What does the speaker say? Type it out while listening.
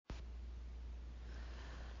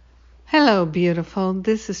Hello, beautiful.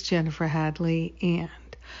 This is Jennifer Hadley, and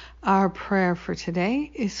our prayer for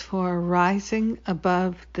today is for rising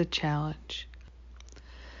above the challenge.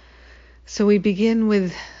 So we begin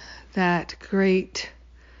with that great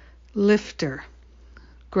lifter,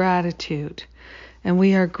 gratitude, and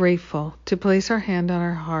we are grateful to place our hand on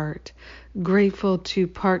our heart, grateful to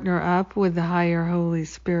partner up with the higher Holy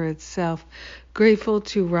Spirit self, grateful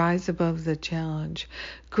to rise above the challenge,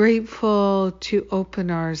 grateful to open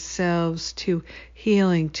ourselves to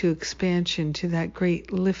healing, to expansion, to that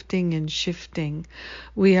great lifting and shifting.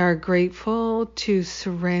 We are grateful to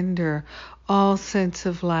surrender all sense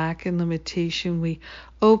of lack and limitation. We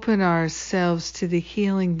open ourselves to the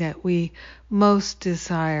healing that we most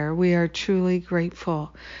desire. We are truly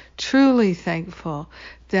grateful, truly thankful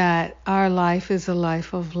that our life is a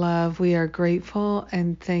life of love. We are grateful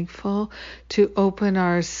and thankful to open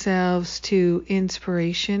ourselves to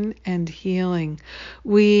inspiration and healing.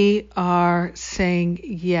 We are saying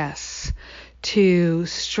yes to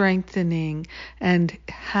strengthening and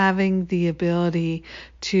having the ability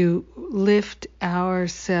to lift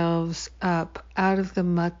ourselves up out of the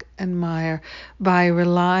muck and mire by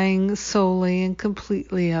relying solely and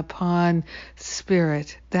completely upon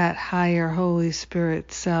Spirit, that higher Holy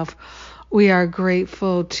Spirit self. We are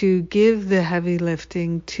grateful to give the heavy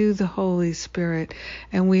lifting to the Holy Spirit,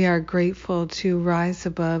 and we are grateful to rise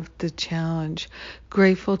above the challenge,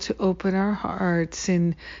 grateful to open our hearts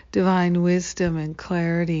in divine wisdom and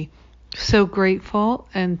clarity. So grateful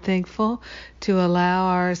and thankful to allow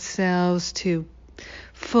ourselves to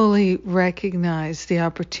fully recognize the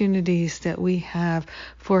opportunities that we have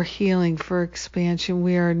for healing, for expansion.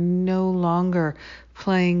 We are no longer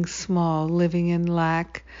playing small, living in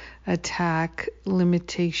lack, attack,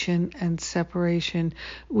 limitation, and separation.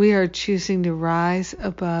 We are choosing to rise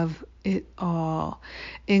above it all.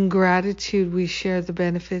 In gratitude, we share the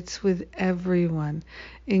benefits with everyone.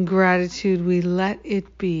 In gratitude, we let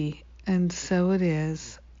it be, and so it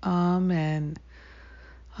is. Amen.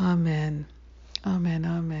 Amen. Amen.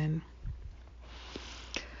 Amen.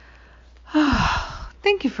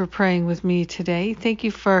 Thank you for praying with me today. Thank you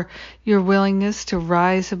for your willingness to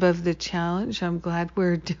rise above the challenge. I'm glad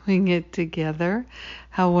we're doing it together.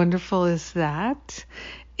 How wonderful is that?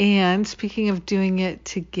 And speaking of doing it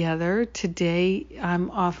together, today I'm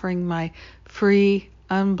offering my free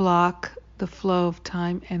Unblock the Flow of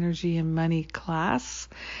Time, Energy, and Money class,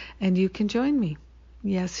 and you can join me.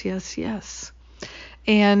 Yes, yes, yes.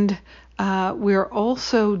 And we're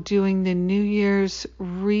also doing the New Year's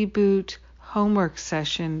Reboot homework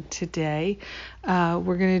session today.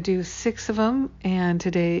 We're going to do 6 of them, and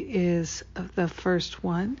today is the first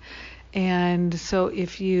one. And so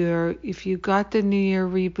if you got the New Year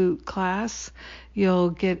Reboot class, you'll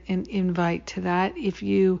get an invite to that. If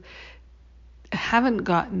you haven't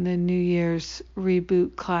gotten the New Year's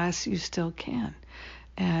Reboot class, you still can.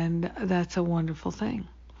 And that's a wonderful thing.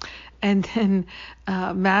 And then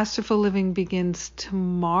Masterful Living begins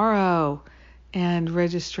tomorrow, and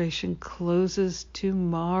registration closes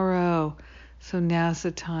tomorrow. So now's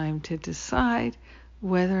the time to decide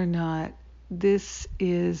whether or not this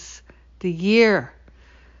is the year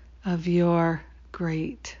of your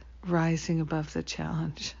great rising above the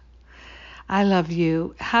challenge. I love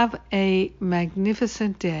you. Have a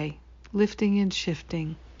magnificent day, lifting and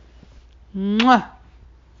shifting. Mwah!